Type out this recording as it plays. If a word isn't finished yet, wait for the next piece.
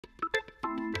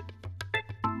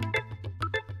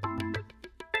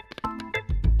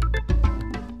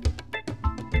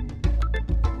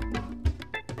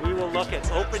will look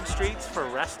at open streets for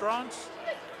restaurants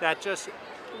that just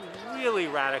really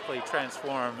radically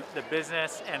transform the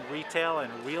business and retail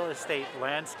and real estate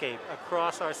landscape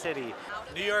across our city.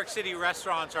 New York City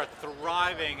restaurants are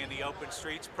thriving in the Open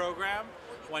Streets program.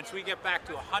 Once we get back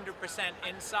to 100%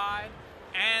 inside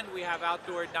and we have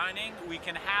outdoor dining, we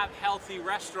can have healthy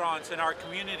restaurants in our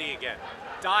community again.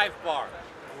 Dive Bar,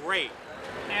 great.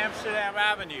 Amsterdam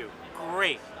Avenue,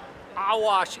 great.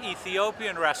 Awash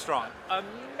Ethiopian restaurant,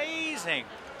 amazing.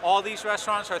 All these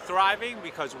restaurants are thriving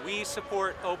because we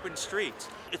support Open Streets.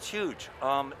 It's huge,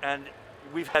 and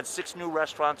we've had 6 new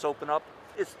restaurants open up.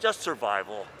 It's just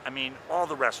survival. I mean, all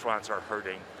the restaurants are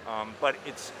hurting, but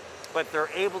they're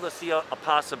able to see a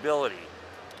possibility,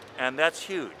 and that's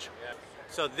huge.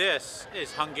 So this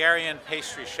is Hungarian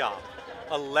Pastry Shop,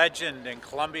 a legend in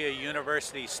Columbia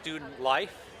University student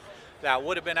life that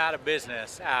would have been out of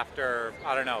business after,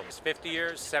 I don't know, 50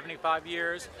 years, 75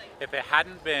 years, if it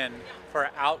hadn't been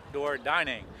for outdoor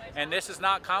dining. And this is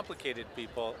not complicated,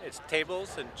 people. It's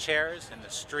tables and chairs in the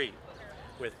street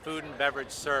with food and beverage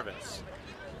service.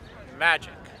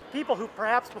 Magic. People who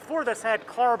perhaps before this had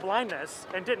car blindness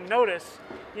and didn't notice,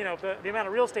 you know, the amount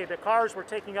of real estate that cars were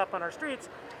taking up on our streets,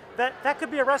 that could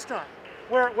be a restaurant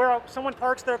where someone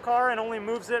parks their car and only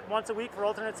moves it once a week for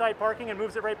alternate side parking and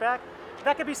moves it right back.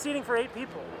 That could be seating for 8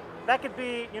 people. That could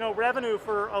be, you know, revenue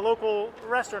for a local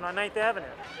restaurant on 9th Avenue.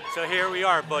 So here we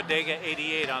are, Bodega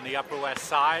 88 on the Upper West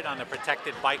Side on the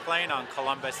protected bike lane on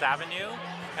Columbus Avenue.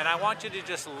 And I want you to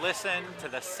just listen to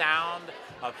the sound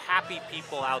of happy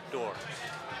people outdoors.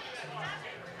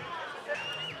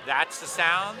 That's the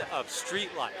sound of street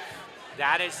life.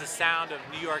 That is the sound of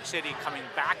New York City coming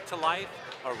back to life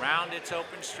around its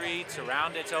open streets,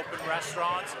 around its open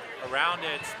restaurants, around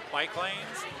its bike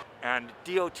lanes. And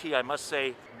DOT, I must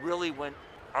say, really went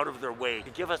out of their way to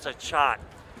give us a shot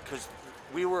because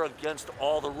we were against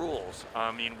all the rules.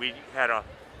 I mean,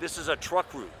 this is a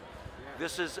truck route.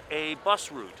 This is a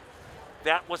bus route.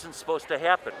 That wasn't supposed to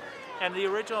happen. And the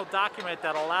original document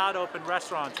that allowed open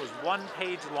restaurants was 1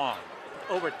 page long.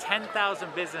 Over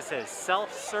 10,000 businesses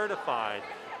self-certified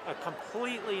a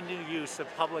completely new use of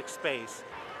public space.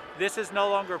 This is no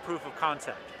longer proof of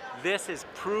concept. This is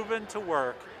proven to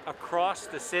work across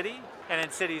the city and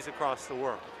in cities across the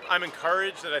world. I'm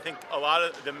encouraged that I think a lot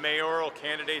of the mayoral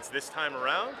candidates this time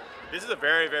around, this is a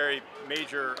very, very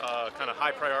major kind of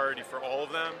high priority for all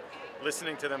of them.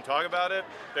 Listening to them talk about it,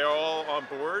 they're all on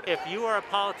board. If you are a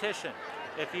politician,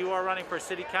 if you are running for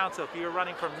city council, if you are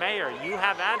running for mayor, you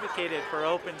have advocated for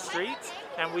open streets,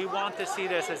 and we want to see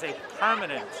this as a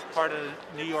permanent part of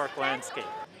the New York landscape.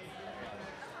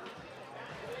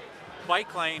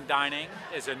 Bike lane dining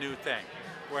is a new thing,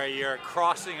 where you're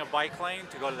crossing a bike lane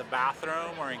to go to the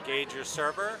bathroom or engage your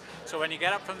server. So when you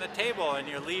get up from the table and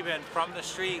you're leaving from the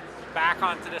street back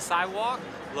onto the sidewalk,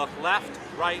 look left,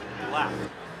 right, left.